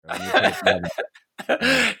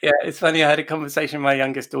Yeah, it's funny. I had a conversation with my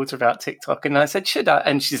youngest daughter about TikTok, and I said, "Should I?"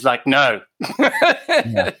 And she's like, "No."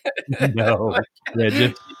 Yeah. No, yeah,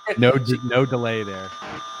 just no delay there.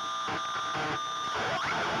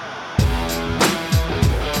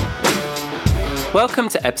 Welcome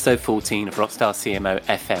to episode 14 of Rockstar CMO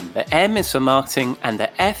FM. The M is for marketing, and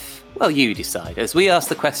the F, well, you decide. As we ask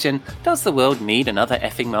the question, does the world need another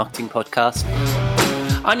effing marketing podcast?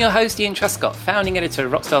 I'm your host, Ian Truscott, founding editor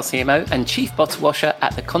of Rockstar CMO and chief bottle washer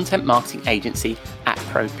at the content marketing agency at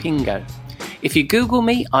Propingo. If you Google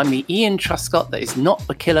me, I'm the Ian Truscott that is not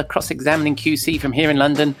the killer cross-examining QC from here in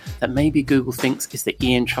London that maybe Google thinks is the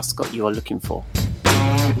Ian Truscott you are looking for.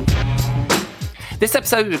 This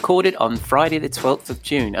episode was recorded on Friday the 12th of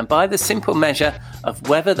June, and by the simple measure of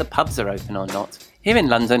whether the pubs are open or not, here in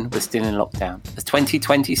London, we're still in lockdown, as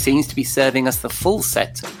 2020 seems to be serving us the full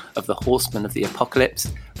set of the horsemen of the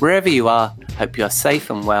apocalypse. Wherever you are, hope you are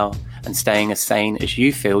safe and well and staying as sane as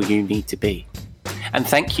you feel you need to be. And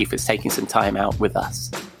thank you for taking some time out with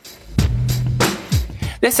us.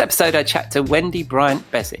 This episode, I chat to Wendy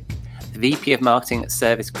Bryant-Beswick, the VP of Marketing at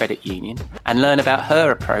Service Credit Union, and learn about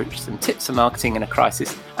her approach, some tips for marketing in a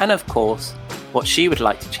crisis, and of course, what she would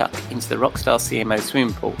like to chuck into the Rockstar CMO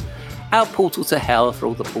swimming pool, our portal to hell for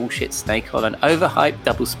all the bullshit, snake oil and overhyped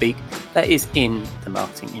doublespeak that is in the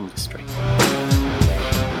marketing industry.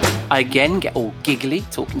 I again get all giggly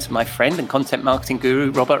talking to my friend and content marketing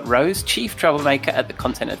guru Robert Rose, chief troublemaker at the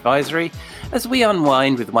Content Advisory, as we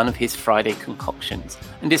unwind with one of his Friday concoctions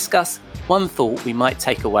and discuss one thought we might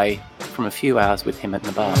take away from a few hours with him at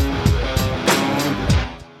the bar.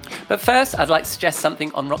 But first, I'd like to suggest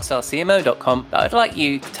something on rockstarcmo.com that I'd like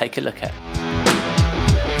you to take a look at.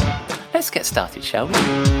 Let's get started, shall we?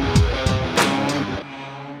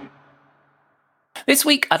 This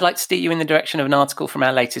week, I'd like to steer you in the direction of an article from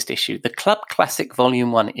our latest issue, the Club Classic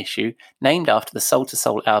Volume 1 issue, named after the Soul to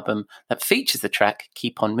Soul album that features the track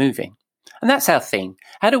Keep On Moving. And that's our theme.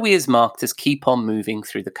 How do we as marketers keep on moving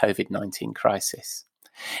through the COVID-19 crisis?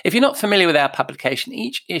 If you're not familiar with our publication,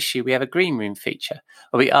 each issue we have a green room feature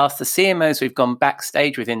where we ask the CMOs we've gone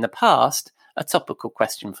backstage with in the past a topical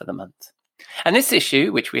question for the month. And this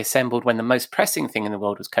issue, which we assembled when the most pressing thing in the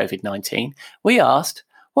world was COVID-19, we asked,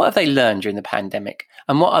 what have they learned during the pandemic?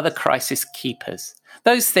 And what are the crisis keepers?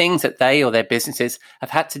 Those things that they or their businesses have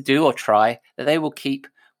had to do or try that they will keep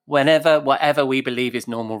whatever we believe is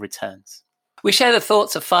normal returns. We share the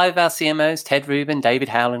thoughts of five of our CMOs, Ted Rubin, David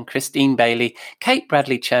Howland, Christine Bailey, Kate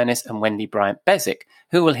Bradley-Chernis, and Wendy Bryant-Beswick,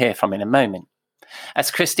 who we'll hear from in a moment.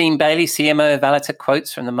 As Christine Bailey, CMO of Valita,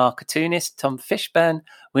 quotes from the marketunist Tom Fishburne,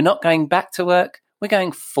 we're not going back to work, we're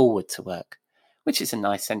going forward to work, which is a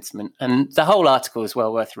nice sentiment, and the whole article is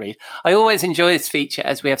well worth a read. I always enjoy this feature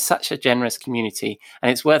as we have such a generous community,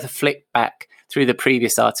 and it's worth a flick back through the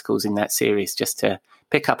previous articles in that series just to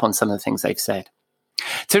pick up on some of the things they've said.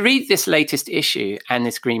 To read this latest issue and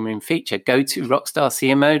this green room feature, go to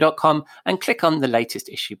rockstarcmo.com and click on the latest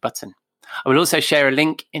issue button. I will also share a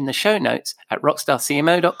link in the show notes at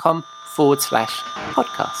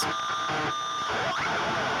rockstarcmo.com/podcast.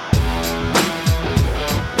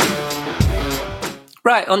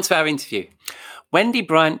 Right, on to our interview. Wendy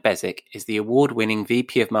Bryant-Beswick is the award-winning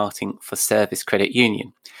VP of Marketing for Service Credit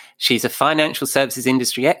Union. She's a financial services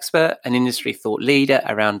industry expert and industry thought leader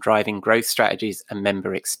around driving growth strategies and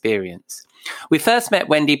member experience. We first met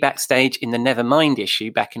Wendy backstage in the Nevermind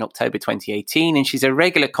issue back in October 2018, and she's a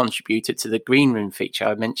regular contributor to the Green Room feature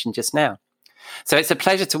I mentioned just now. So it's a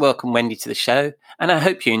pleasure to welcome Wendy to the show, and I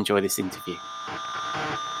hope you enjoy this interview.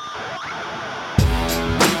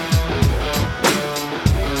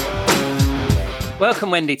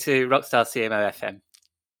 Welcome, Wendy, to Rockstar CMO FM.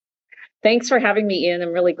 Thanks for having me, Ian.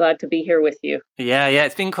 I'm really glad to be here with you. Yeah,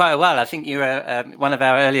 it's been quite a while. I think you were one of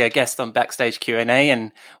our earlier guests on Backstage Q&A,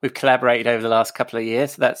 and we've collaborated over the last couple of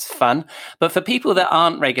years, so that's fun. But for people that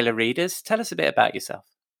aren't regular readers, tell us a bit about yourself.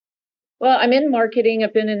 Well, I'm in marketing.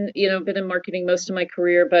 I've been in marketing most of my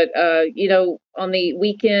career, but on the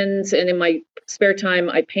weekends and in my spare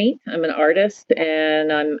time, I paint. I'm an artist,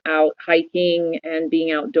 and I'm out hiking and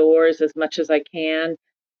being outdoors as much as I can.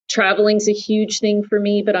 Traveling's a huge thing for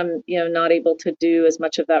me, but I'm not able to do as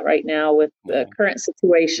much of that right now with the current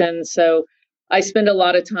situation. So I spend a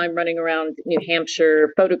lot of time running around New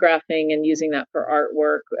Hampshire, photographing and using that for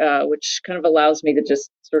artwork, which kind of allows me to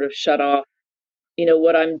just sort of shut off,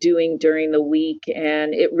 what I'm doing during the week.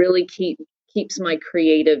 And it really keeps my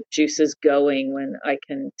creative juices going when I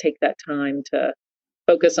can take that time to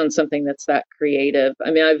focus on something that's that creative.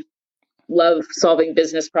 I mean, I've love solving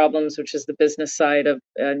business problems, which is the business side of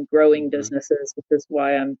and growing businesses, which is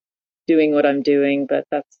why I'm doing what I'm doing. But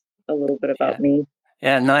that's a little bit about me.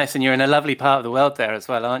 Yeah, nice. And you're in a lovely part of the world there as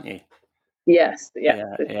well, aren't you? Yes.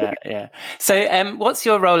 Yeah. So what's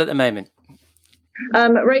your role at the moment?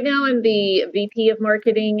 Right now, I'm the VP of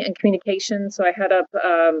Marketing and Communication. So I head up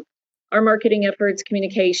our marketing efforts,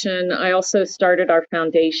 communication. I also started our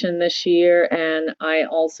foundation this year, and I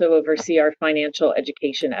also oversee our financial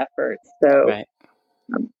education efforts. So, right.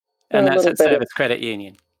 And that's at Service Credit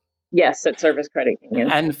Union. Yes, at Service Credit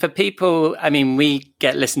Union. And for people, I mean, we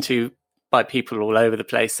get listened to by people all over the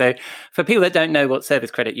place. So for people that don't know what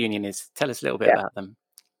Service Credit Union is, tell us a little bit about them.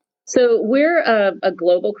 So we're a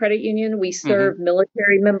global credit union. We serve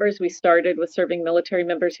military members. We started with serving military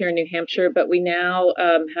members here in New Hampshire, but we now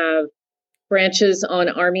have branches on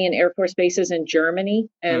Army and Air Force bases in Germany.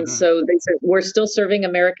 And so we're still serving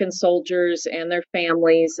American soldiers and their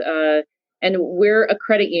families. And we're a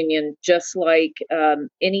credit union, just like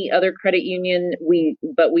any other credit union.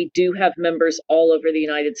 But we do have members all over the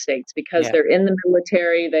United States because they're in the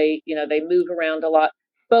military. They move around a lot.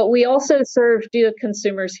 But we also serve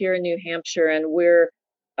consumers here in New Hampshire, and we're,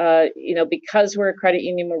 because we're a credit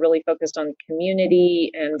union, we're really focused on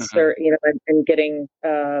community and and getting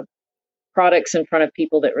products in front of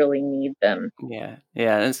people that really need them. Yeah,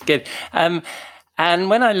 that's good. And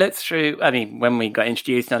when I looked through, when we got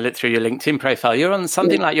introduced and I looked through your LinkedIn profile, you're on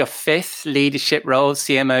something like your 5th leadership role,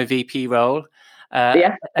 CMO VP role,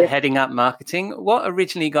 heading up marketing. What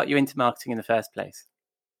originally got you into marketing in the first place?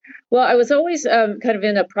 Well, I was always kind of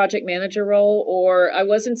in a project manager role, or I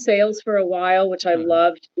was in sales for a while, which I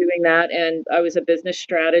loved doing that. And I was a business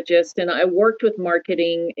strategist, and I worked with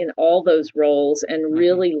marketing in all those roles and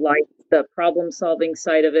really liked the problem solving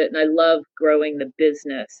side of it. And I love growing the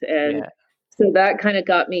business. And so that kind of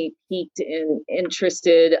got me piqued and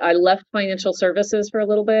interested. I left financial services for a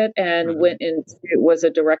little bit and went and was a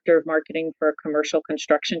director of marketing for a commercial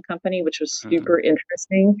construction company, which was super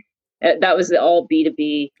interesting. That was all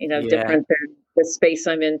B2B, different than the space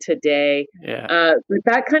I'm in today. But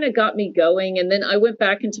that kind of got me going. And then I went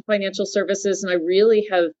back into financial services, and I really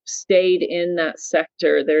have stayed in that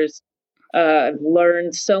sector. I've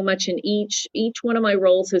learned so much in each one of my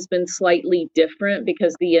roles has been slightly different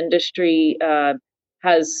because the industry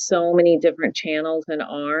has so many different channels and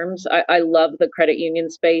arms. I love the credit union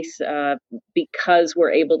space because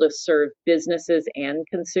we're able to serve businesses and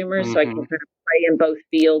consumers. So I can kind of play in both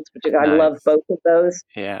fields, which I love both of those.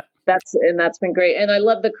 Yeah. That's been great. And I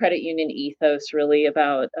love the credit union ethos, really,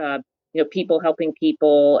 about people helping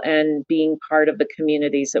people and being part of the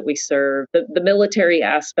communities that we serve. The military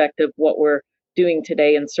aspect of what we're doing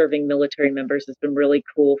today and serving military members has been really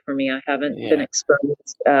cool for me. I haven't been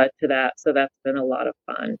exposed to that, so that's been a lot of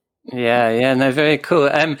fun. No, very cool.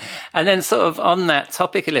 And then sort of on that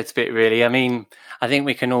topic a little bit, really, I think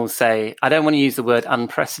we can all say, I don't want to use the word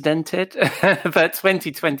unprecedented, but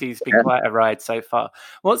 2020 has been quite a ride so far.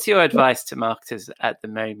 What's your advice to marketers at the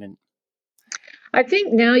moment? I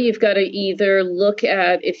think now you've got to either look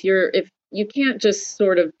at if you can't just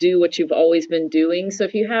sort of do what you've always been doing. So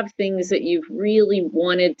if you have things that you've really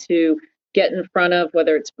wanted to get in front of,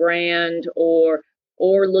 whether it's brand or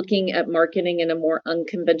looking at marketing in a more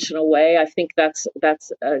unconventional way, I think this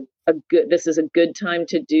is a good time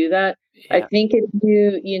to do that. Yeah. I think if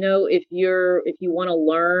you want to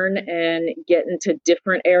learn and get into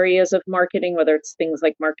different areas of marketing, whether it's things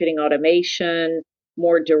like marketing automation,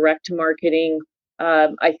 more direct marketing,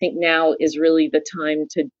 I think now is really the time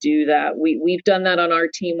to do that. We've done that on our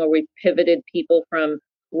team where we pivoted people from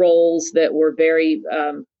roles that were very,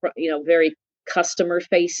 very customer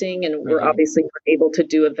facing, and we're obviously able to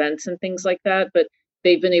do events and things like that, but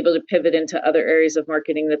they've been able to pivot into other areas of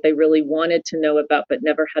marketing that they really wanted to know about, but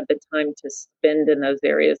never had the time to spend in those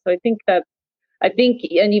areas. So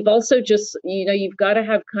and you've also just, you've got to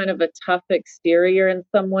have kind of a tough exterior in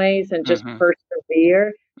some ways and just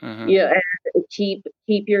persevere. And keep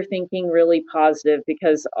your thinking really positive,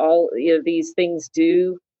 because all these things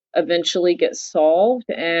do eventually get solved,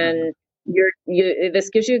 and this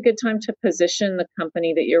gives you a good time to position the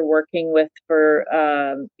company that you're working with for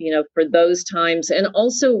those times, and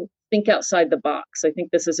also think outside the box. I think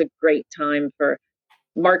this is a great time for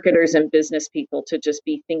marketers and business people to just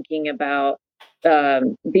be thinking about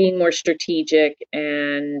being more strategic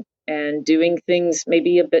and doing things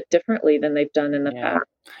maybe a bit differently than they've done in the past.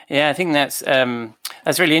 Yeah, I think that's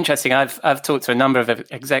really interesting. I've talked to a number of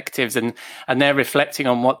executives, and they're reflecting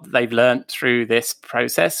on what they've learned through this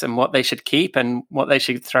process and what they should keep and what they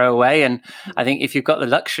should throw away. And I think if you've got the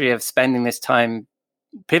luxury of spending this time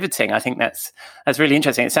pivoting, I think that's really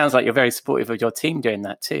interesting. It sounds like you're very supportive of your team doing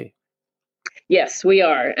that too. Yes, we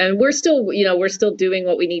are, and we're still doing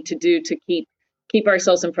what we need to do to keep keep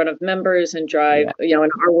ourselves in front of members and drive, in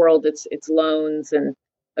our world, it's loans and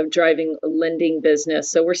of driving a lending business.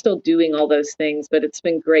 So we're still doing all those things, but it's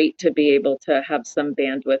been great to be able to have some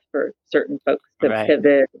bandwidth for certain folks to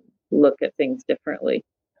pivot, look at things differently.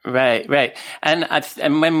 Right.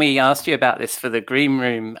 And when we asked you about this for the Green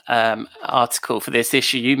Room article for this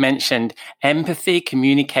issue, you mentioned empathy,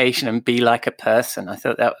 communication, and be like a person. I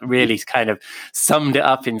thought that really kind of summed it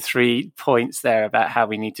up in 3 points there about how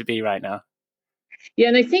we need to be right now. Yeah,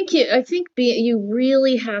 and I think you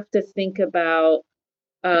really have to think about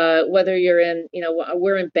whether you're in,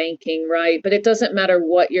 we're in banking, right? But it doesn't matter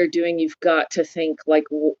what you're doing. You've got to think like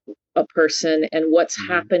a person and what's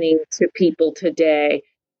happening to people today.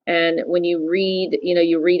 And when you read,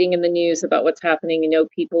 you're reading in the news about what's happening,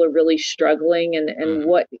 people are really struggling, and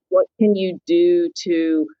what can you do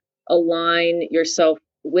to align yourself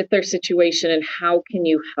with their situation, and how can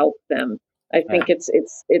you help them? I think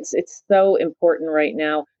it's so important right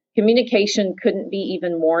now. Communication couldn't be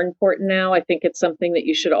even more important now. I think it's something that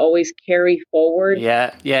you should always carry forward.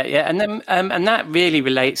 Yeah. And then, and that really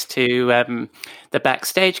relates to the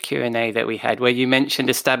backstage Q&A that we had, where you mentioned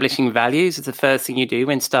establishing values is the first thing you do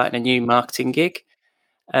when starting a new marketing gig.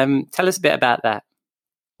 Tell us a bit about that.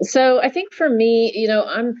 So I think for me,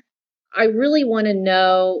 I really want to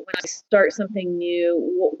know when I start something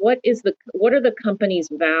new, what are the company's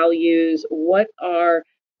values? What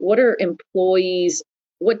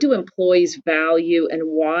do employees value, and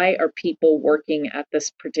why are people working at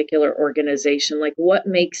this particular organization? Like, what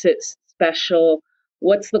makes it special?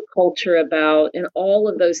 What's the culture about? And all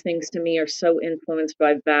of those things to me are so influenced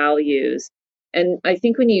by values. And I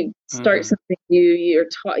think when you start something new, you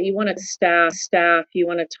want to staff, you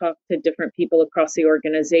want to talk to different people across the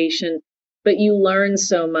organization, but you learn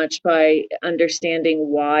so much by understanding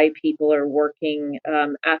why people are working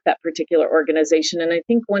at that particular organization. And I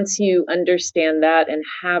think once you understand that and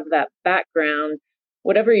have that background,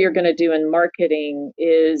 whatever you're going to do in marketing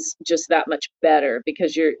is just that much better,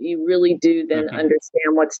 because you really do then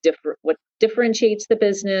understand what's different, what differentiates the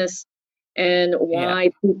business, and why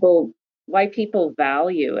people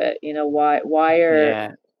value it.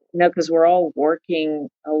 Because we're all working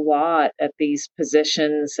a lot at these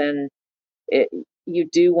positions, and you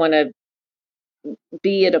do want to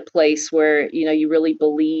be at a place where you really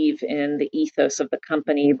believe in the ethos of the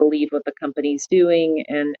company, you believe what the company's doing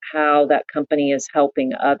and how that company is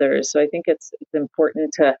helping others. So I think it's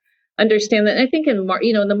important to understand that. And I think in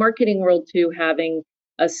the marketing world too, having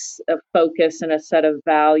a focus and a set of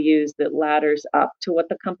values that ladders up to what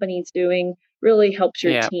the company's doing really helps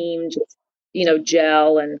your team just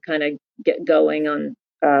gel and kind of get going on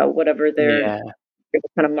whatever they're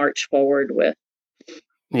kind of march forward with.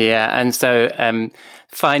 Yeah, and so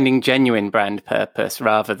finding genuine brand purpose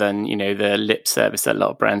rather than the lip service that a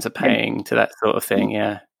lot of brands are paying to that sort of thing.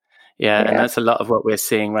 Yeah, and that's a lot of what we're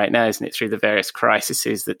seeing right now, isn't it? Through the various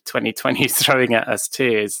crises that 2020 is throwing at us too,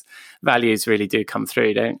 is values really do come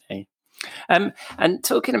through, don't they? And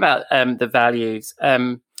talking about the values.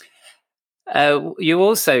 You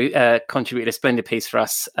also contributed a splendid piece for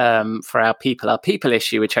us for our people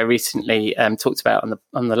issue, which I recently talked about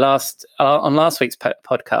on last week's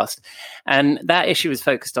podcast, and that issue was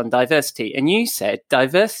focused on diversity. And you said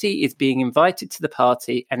diversity is being invited to the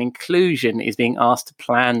party, and inclusion is being asked to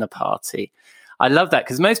plan the party. I love that,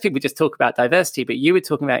 because most people just talk about diversity, but you were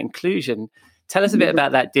talking about inclusion. Tell us a bit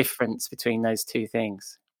about that difference between those two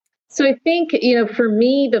things. So I think, for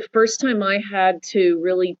me, the first time I had to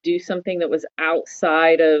really do something that was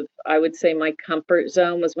outside of, I would say, my comfort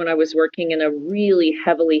zone was when I was working in a really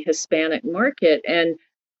heavily Hispanic market. And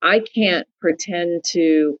I can't pretend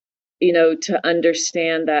to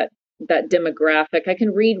understand that demographic. I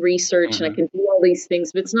can read research and I can do all these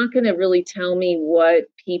things, but it's not going to really tell me what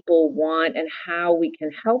people want and how we can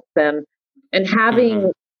help them. And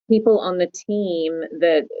having people on the team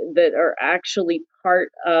that are actually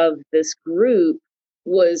part of this group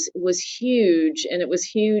was huge. And it was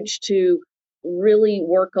huge to really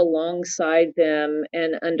work alongside them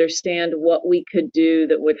and understand what we could do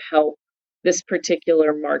that would help this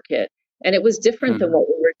particular market. And it was different than what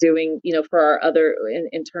we were doing, for our other,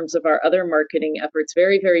 in terms of our other marketing efforts,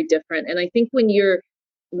 very, very different. And I think when you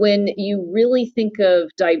really think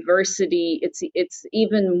of diversity, it's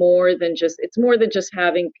even more than just, it's more than just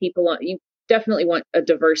having people on. You definitely want a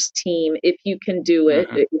diverse team if you can do it.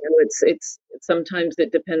 It's sometimes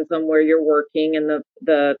it depends on where you're working and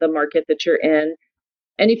the market that you're in.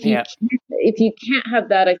 And if you can't have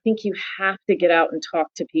that, I think you have to get out and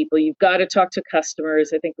talk to people. You've got to talk to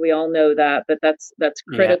customers. I think we all know that, but that's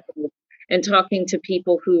critical. And talking to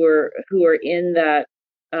people who are in that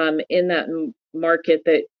market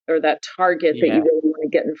that that target that you really want to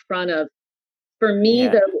get in front of. For me,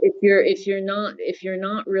 though, if you're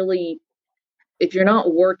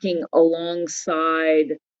not working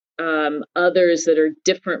alongside others that are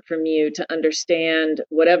different from you to understand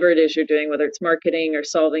whatever it is you're doing, whether it's marketing or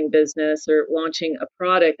solving business or launching a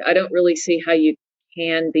product, I don't really see how you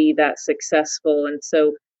can be that successful. And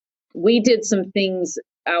so we did some things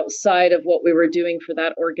outside of what we were doing for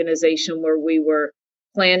that organization where we were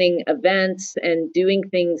planning events and doing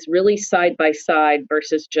things really side by side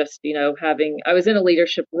versus just, I was in a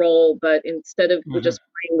leadership role, but instead of just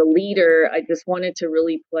playing the leader, I just wanted to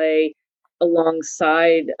really play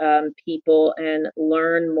alongside people and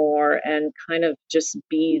learn more and kind of just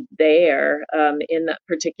be there in that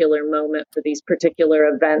particular moment for these particular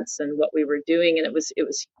events and what we were doing. And it was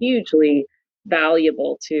hugely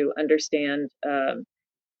valuable to understand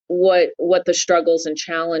what the struggles and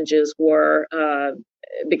challenges were,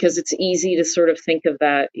 because it's easy to sort of think of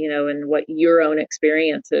that, and what your own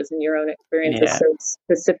experience is, and your own experience is so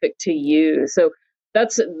specific to you. So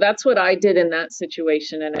that's what I did in that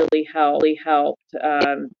situation, and it really helped.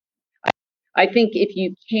 I think if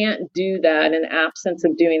you can't do that, in absence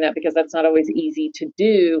of doing that, because that's not always easy to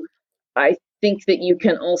do, I think that you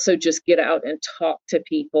can also just get out and talk to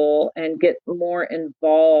people and get more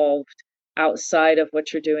involved outside of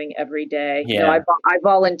what you're doing every day. I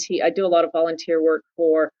volunteer. I do a lot of volunteer work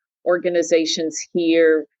for organizations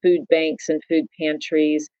here, food banks and food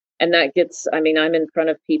pantries. And that gets, I'm in front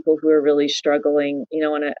of people who are really struggling,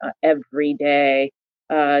 on a every day,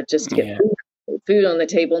 just to get food on the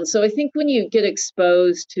table. And so I think when you get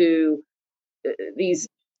exposed to these,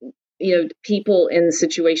 people in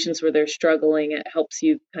situations where they're struggling, it helps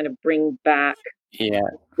you kind of bring back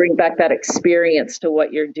that experience to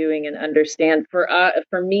what you're doing and understand. For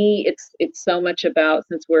me, it's so much about,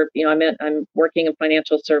 since I'm working in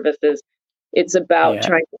financial services, it's about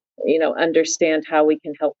trying to, understand how we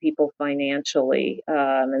can help people financially.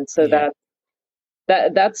 And so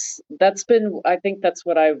that's been, I think that's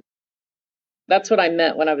what I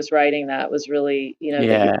meant when I was writing that, was really,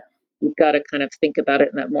 that you've got to kind of think about it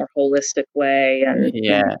in that more holistic way. And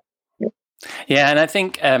and I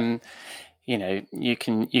think you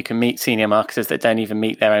can meet senior marketers that don't even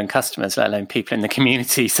meet their own customers, let alone people in the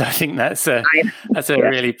community. So I think that's a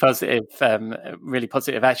really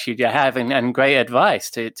positive attitude you have, and great advice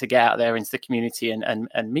to get out there into the community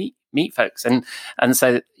and meet folks. And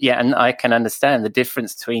so and I can understand the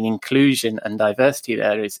difference between inclusion and diversity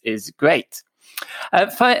there is great. A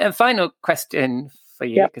final question for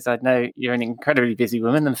you, because I know you're an incredibly busy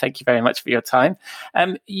woman, and thank you very much for your time.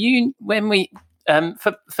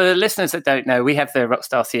 For listeners that don't know, we have the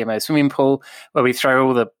Rockstar CMO swimming pool where we throw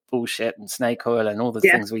all the bullshit and snake oil and all the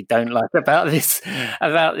things we don't like about this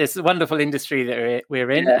wonderful industry that we're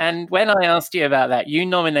in. And when I asked you about that, you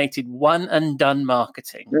nominated one and done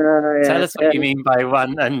marketing. Tell us what you mean by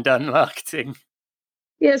one and done marketing.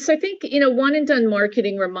 Yes, I think, one and done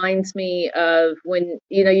marketing reminds me of when,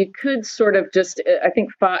 you could sort of just, I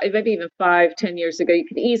think maybe even 5-10 years ago, you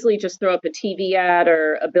could easily just throw up a TV ad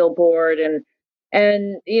or a billboard and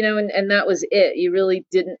that was it. You really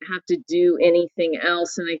didn't have to do anything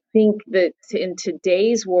else. And I think that in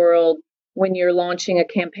today's world, when you're launching a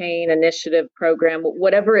campaign, initiative, program,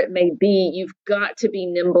 whatever it may be, you've got to be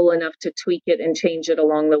nimble enough to tweak it and change it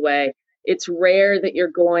along the way. It's rare that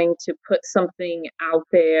you're going to put something out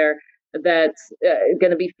there that's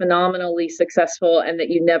going to be phenomenally successful and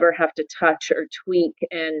that you never have to touch or tweak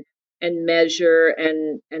and measure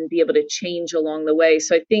and be able to change along the way.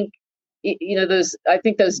 So I think,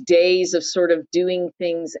 those days of sort of doing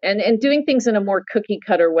things and doing things in a more cookie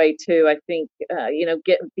cutter way too, I think,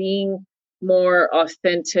 being more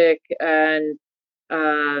authentic and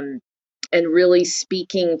really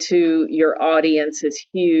speaking to your audience is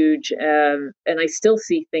huge. And I still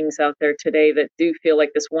see things out there today that do feel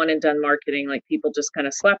like this one and done marketing, like people just kind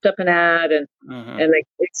of slapped up an ad and they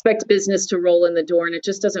expect business to roll in the door, and it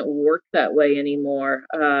just doesn't work that way anymore.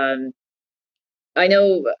 I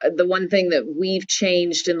know the one thing that we've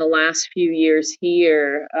changed in the last few years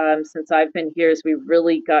here, since I've been here, is we've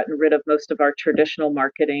really gotten rid of most of our traditional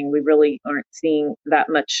marketing. We really aren't seeing that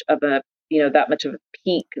much of a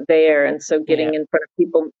peak there. And so getting in front of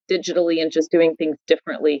people digitally and just doing things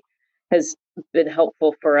differently has been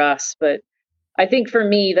helpful for us. But I think for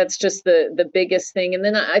me, that's just the biggest thing. And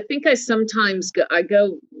then I think I sometimes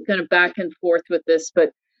go kind of back and forth with this,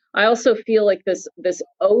 but I also feel like this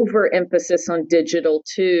overemphasis on digital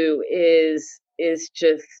too is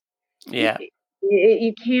just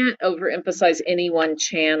you can't overemphasize any one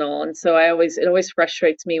channel. And so it always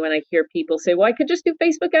frustrates me when I hear people say, well, I could just do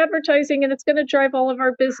Facebook advertising and it's going to drive all of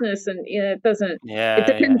our business. And it doesn't, it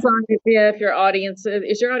depends on if your audience,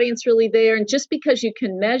 is your audience really there? And just because you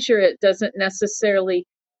can measure it doesn't necessarily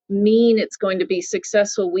mean it's going to be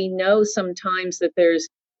successful. We know sometimes that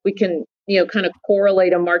we can, kind of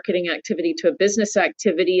correlate a marketing activity to a business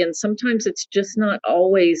activity. And sometimes it's just not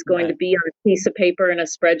always going to be on a piece of paper and a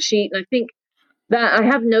spreadsheet. And I think that I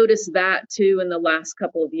have noticed that too in the last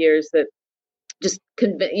couple of years, that just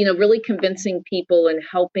really convincing people and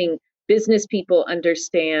helping business people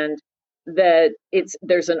understand that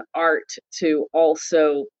there's an art to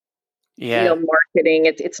also marketing.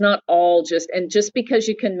 It's not all just because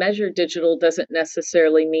you can measure digital doesn't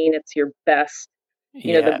necessarily mean it's your best,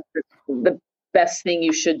 the best thing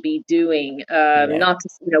you should be doing. Not to,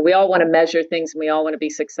 we all want to measure things and we all want to be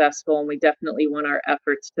successful, and we definitely want our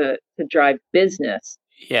efforts to drive business.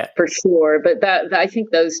 Yeah, for sure. But that I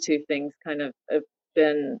think those two things kind of have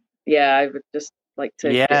been. Yeah, I would just like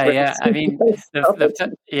to. Yeah. I mean,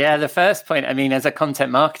 the first point. I mean, as a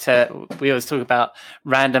content marketer, we always talk about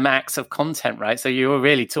random acts of content, right? So you were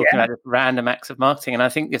really talking about random acts of marketing, and I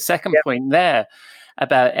think the second point there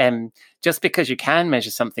about just because you can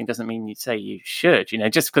measure something doesn't mean you say you should.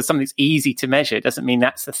 Just because something's easy to measure doesn't mean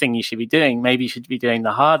that's the thing you should be doing. Maybe you should be doing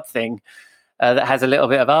the hard thing that has a little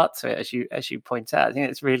bit of art to it, as you point out. I think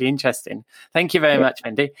it's really interesting. Thank you very much,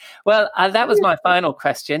 Wendy. Well, that was my final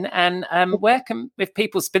question. And if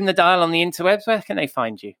people spin the dial on the interwebs, where can they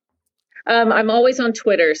find you? I'm always on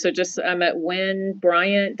Twitter, so I'm at Wen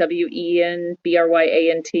Bryant, WenBryant,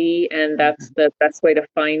 and that's the best way to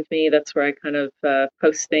find me. That's where I kind of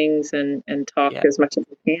post things and talk as much as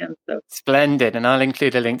I can. So splendid, and I'll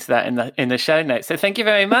include a link to that in the show notes. So thank you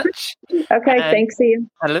very much. Okay, thanks, Ian.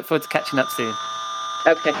 I look forward to catching up soon.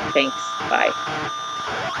 Okay, thanks. Bye.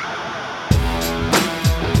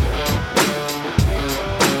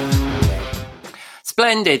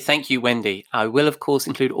 Splendid. Thank you, Wendy. I will, of course,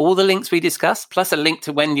 include all the links we discussed, plus a link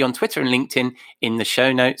to Wendy on Twitter and LinkedIn in the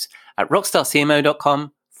show notes at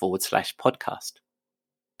rockstarcmo.com/podcast.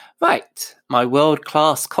 Right. My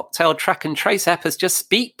world-class cocktail track and trace app has just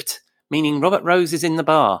beeped, meaning Robert Rose is in the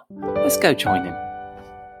bar. Let's go join him.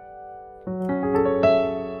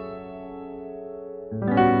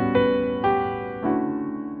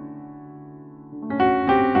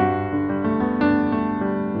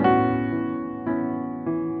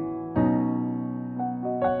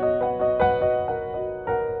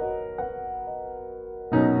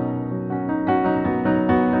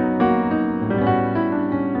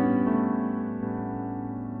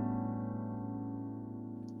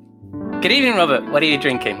 Good evening, Robert. What are you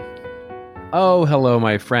drinking? Oh, hello,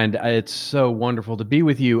 my friend. It's so wonderful to be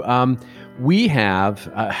with you. We've got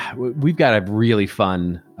a really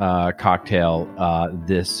fun cocktail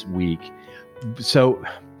this week. So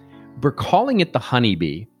we're calling it the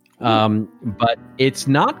Honeybee, but it's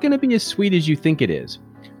not going to be as sweet as you think it is.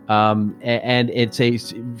 And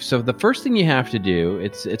so the first thing you have to do,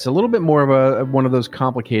 it's a little bit more of one of those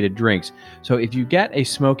complicated drinks. So if you get a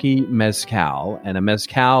smoky mezcal, and a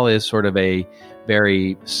mezcal is sort of a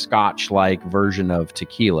very Scotch-like version of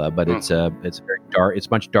tequila, but it's very dark,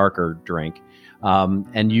 it's much darker drink.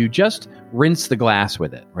 And you just rinse the glass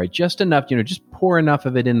with it, right? Just enough, just pour enough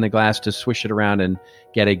of it in the glass to swish it around and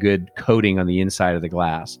get a good coating on the inside of the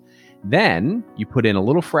glass. Then you put in a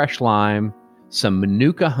little fresh lime, some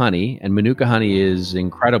Manuka honey, and Manuka honey is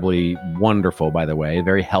incredibly wonderful, by the way,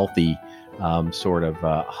 very healthy sort of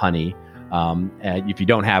honey. If you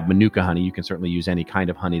don't have Manuka honey, you can certainly use any kind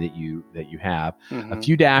of honey that you have. Mm-hmm. A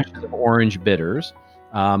few dashes of orange bitters,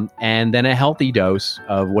 and then a healthy dose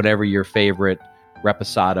of whatever your favorite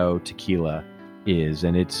reposado tequila is.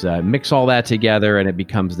 And it's mix all that together, and it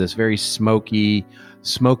becomes this very smoky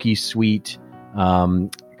sweet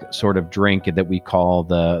sort of drink that we call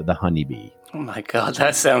the Honeybee. Oh my God,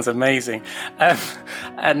 that sounds amazing.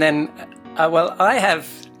 And then, I have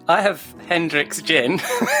Hendrick's gin.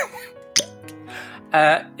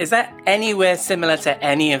 Is that anywhere similar to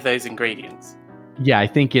any of those ingredients? Yeah, I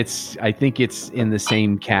think it's in the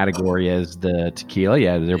same category as the tequila.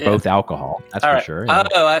 Yeah, they're both alcohol. That's all for sure. Yeah.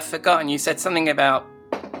 Oh, I've forgotten. You said something about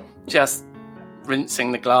just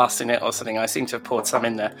rinsing the glass in it or something. I seem to have poured some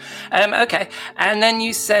in there. Okay. And then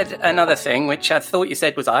you said another thing, which I thought you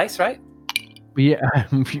said was ice, right? Yeah,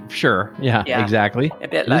 sure. Yeah, exactly. A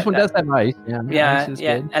bit like this one that. Does have ice. Yeah. Ice is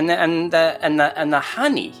good. And the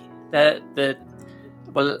honey.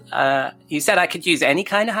 You said I could use any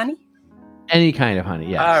kind of honey? Any kind of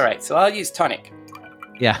honey, yes. All right, so I'll use tonic.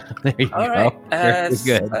 Yeah, there you All go. right. Very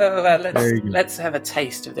good. So let's have a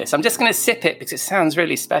taste of this. I'm just going to sip it because it sounds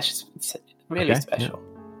really special. It's really special.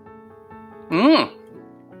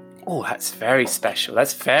 Oh, that's very special.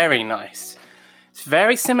 That's very nice. It's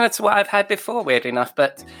very similar to what I've had before, weirdly enough,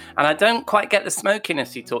 and I don't quite get the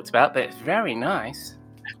smokiness you talked about, but it's very nice.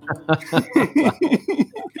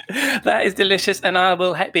 That is delicious, and I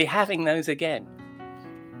will be having those again.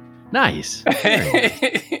 Nice.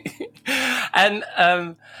 And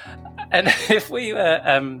if we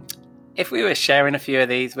were sharing a few of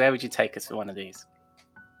these, where would you take us for one of these?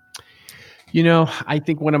 I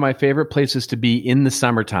think one of my favorite places to be in the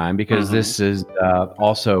summertime, because this is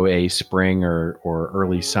also a spring or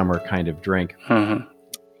early summer kind of drink,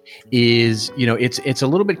 is, it's a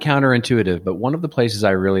little bit counterintuitive, but one of the places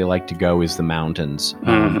I really like to go is the mountains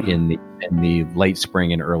in the late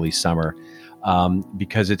spring and early summer,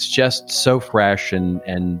 because it's just so fresh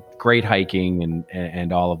and great hiking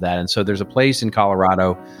and all of that. And so there's a place in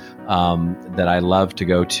Colorado that I love to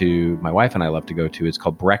go to. My wife and I love to go to. It's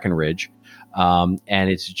called Breckenridge. And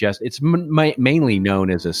it's mainly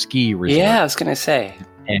known as a ski resort. Yeah, I was going to say.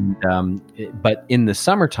 And but in the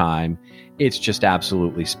summertime, it's just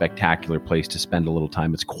absolutely spectacular place to spend a little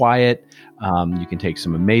time. It's quiet. You can take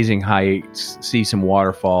some amazing hikes, see some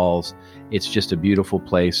waterfalls. It's just a beautiful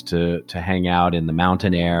place to hang out in the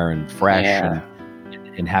mountain air and fresh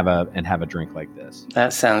and have a drink like this.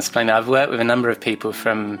 That sounds splendid. I've worked with a number of people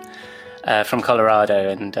from Colorado,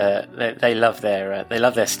 and they love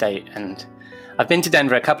their state. And I've been to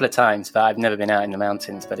Denver a couple of times, but I've never been out in the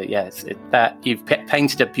mountains. But you've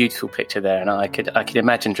painted a beautiful picture there, and I could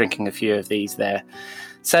imagine drinking a few of these there.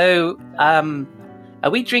 So, are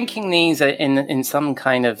we drinking these in some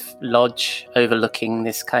kind of lodge overlooking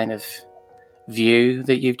this kind of view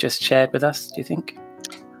that you've just shared with us? Do you think?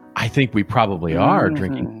 I think we probably are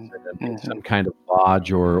drinking in some kind of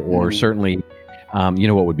lodge, or certainly,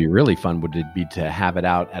 what would be really fun would be to have it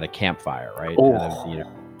out at a campfire, right?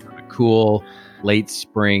 A cool late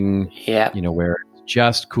spring, where it's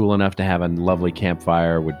just cool enough to have a lovely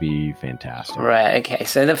campfire would be fantastic. Right. Okay.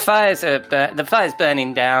 So the fire's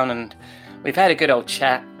burning down, and we've had a good old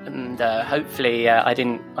chat, and hopefully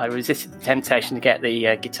I resisted the temptation to get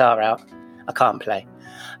the guitar out. I can't play.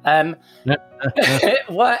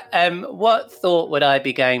 What thought would I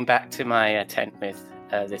be going back to my tent with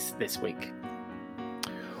this week?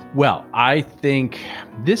 Well, I think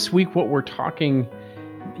this week what we're talking,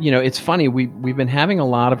 it's funny. We've been having a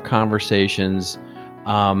lot of conversations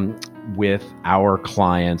with our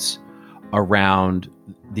clients around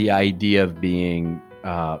the idea of being, there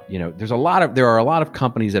are a lot of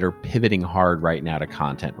companies that are pivoting hard right now to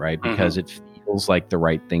content, right? Because it feels like the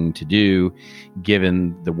right thing to do,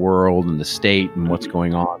 given the world and the state and what's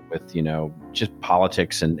going on with, just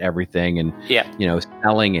politics and everything, and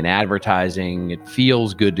selling and advertising. It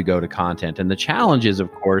feels good to go to content. And the challenge is,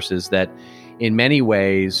 of course, is that in many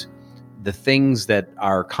ways, the things that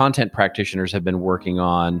our content practitioners have been working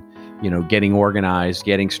on, getting organized,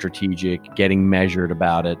 getting strategic, getting measured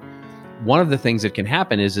about it. One of the things that can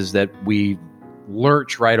happen is that we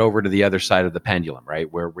lurch right over to the other side of the pendulum,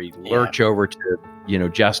 right? Where we lurch over to,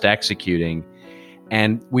 just executing.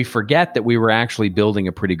 And we forget that we were actually building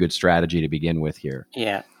a pretty good strategy to begin with here.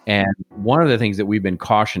 Yeah. And one of the things that we've been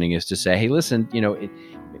cautioning is to say, hey, listen,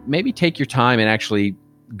 maybe take your time and actually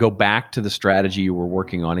go back to the strategy you were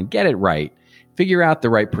working on and get it right. Figure out the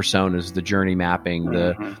right personas, the journey mapping,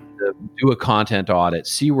 do a content audit,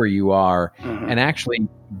 see where you are, and actually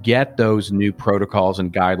get those new protocols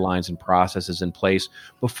and guidelines and processes in place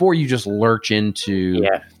before you just lurch into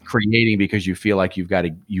creating because you feel like you've got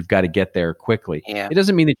to get there quickly. Yeah. It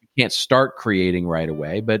doesn't mean that you can't start creating right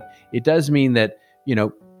away, but it does mean that,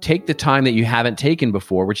 take the time that you haven't taken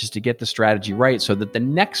before, which is to get the strategy right, so that the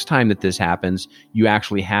next time that this happens, you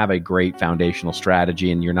actually have a great foundational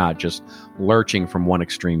strategy and you're not just lurching from one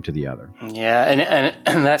extreme to the other. Yeah,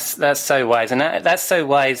 and that's so wise, and that's so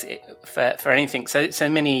wise for anything. So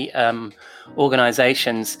many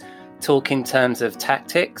organizations talk in terms of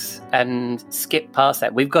tactics and skip past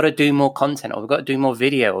that. We've got to do more content, or we've got to do more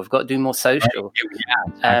video, or we've got to do more social.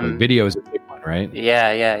 Yeah, exactly. Video is a big one, right?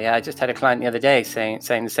 Yeah. I just had a client the other day saying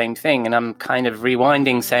the same thing, and I'm kind of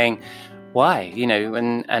rewinding, saying, why,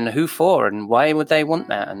 and who for, and why would they want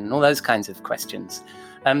that, and all those kinds of questions.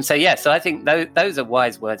 So I think those are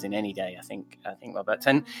wise words in any day. I think, Robert.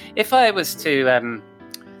 And if I was to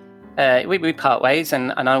we part ways,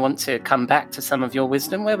 and I want to come back to some of your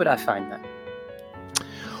wisdom, where would I find that?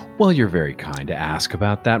 Well, you're very kind to ask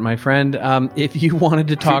about that, my friend. If you wanted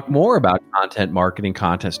to talk more about content marketing,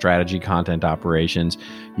 content strategy, content operations,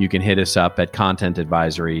 you can hit us up at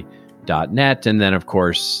contentadvisory.com. marketingpodcast.net. And then, of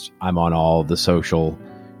course, I'm on all the social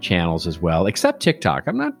channels as well, except TikTok.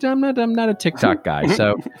 I'm not a TikTok guy.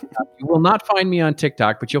 So you will not find me on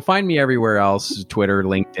TikTok, but you'll find me everywhere else, Twitter,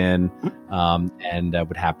 LinkedIn, and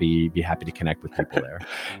would be happy to connect with people there.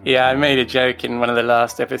 Yeah, I made a joke in one of the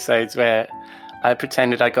last episodes where I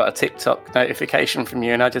pretended I got a TikTok notification from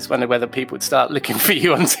you, and I just wondered whether people would start looking for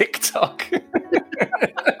you on TikTok.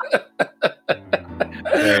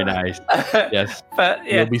 Very nice. Yes. But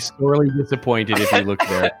yeah. You'll be sorely disappointed if you look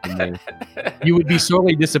there. You would be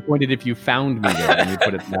sorely disappointed if you found me there and you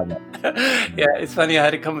put it that way. Yeah, it's funny. I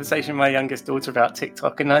had a conversation with my youngest daughter about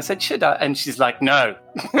TikTok, and I said, should I? And she's like, no.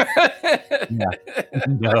 Yeah.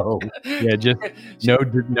 No. Yeah, just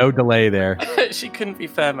no delay there. She couldn't be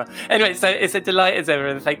firmer. Anyway, so it's a delight as ever,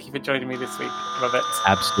 and thank you for joining me this week, Robert.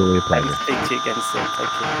 Absolutely a pleasure. And speak to you again soon.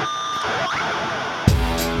 Thank you.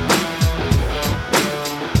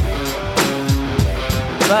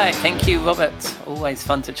 Right, thank you, Robert. Always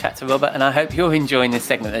fun to chat to Robert, and I hope you're enjoying this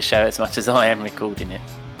segment of the show as much as I am recording it.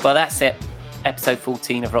 Well, that's it. Episode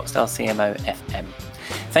 14 of Rockstar CMO FM.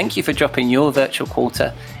 Thank you for dropping your virtual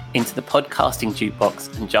quarter into the podcasting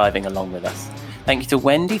jukebox and jiving along with us. Thank you to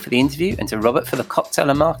Wendy for the interview and to Robert for the cocktail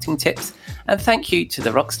and marketing tips. And thank you to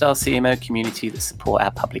the Rockstar CMO community that support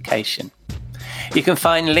our publication. You can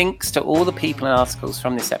find links to all the people and articles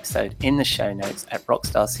from this episode in the show notes at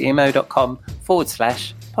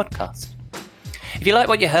rockstarcmo.com/podcast. If you like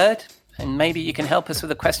what you heard, and maybe you can help us with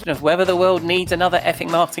the question of whether the world needs another effing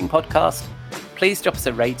marketing podcast, please drop us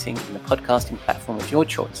a rating in the podcasting platform of your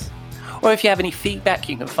choice. Or if you have any feedback,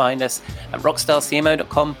 you can find us at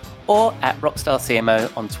rockstarcmo.com or at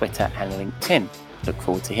rockstarcmo on Twitter and LinkedIn. Look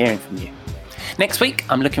forward to hearing from you. Next week,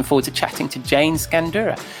 I'm looking forward to chatting to Jane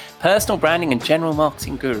Scandura, personal branding and general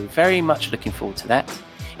marketing guru. Very much looking forward to that.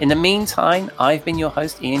 In the meantime, I've been your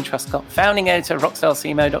host, Ian Truscott, founding editor of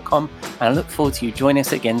rockstarcmo.com, and I look forward to you joining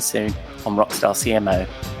us again soon on Rockstar CMO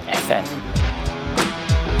FM.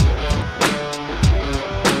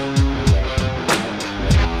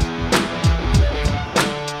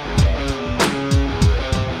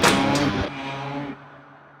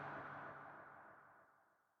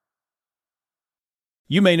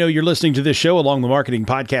 You may know you're listening to this show along the Marketing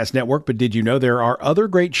Podcast Network, but did you know there are other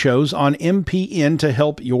great shows on MPN to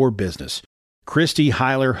help your business? Christy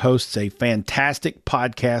Heiler hosts a fantastic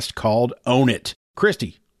podcast called Own It.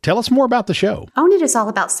 Christy, tell us more about the show. Own It is all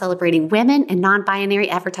about celebrating women and non-binary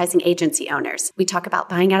advertising agency owners. We talk about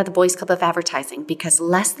buying out of the Boys Club of Advertising because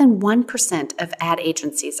less than 1% of ad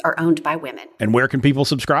agencies are owned by women. And where can people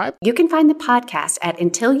subscribe? You can find the podcast at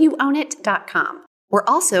untilyouownit.com. We're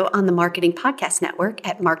also on the Marketing Podcast Network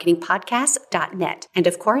at marketingpodcast.net. And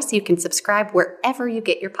of course, you can subscribe wherever you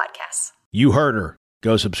get your podcasts. You heard her.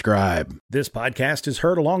 Go subscribe. This podcast is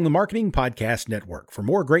heard along the Marketing Podcast Network. For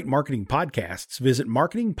more great marketing podcasts, visit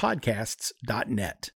marketingpodcasts.net.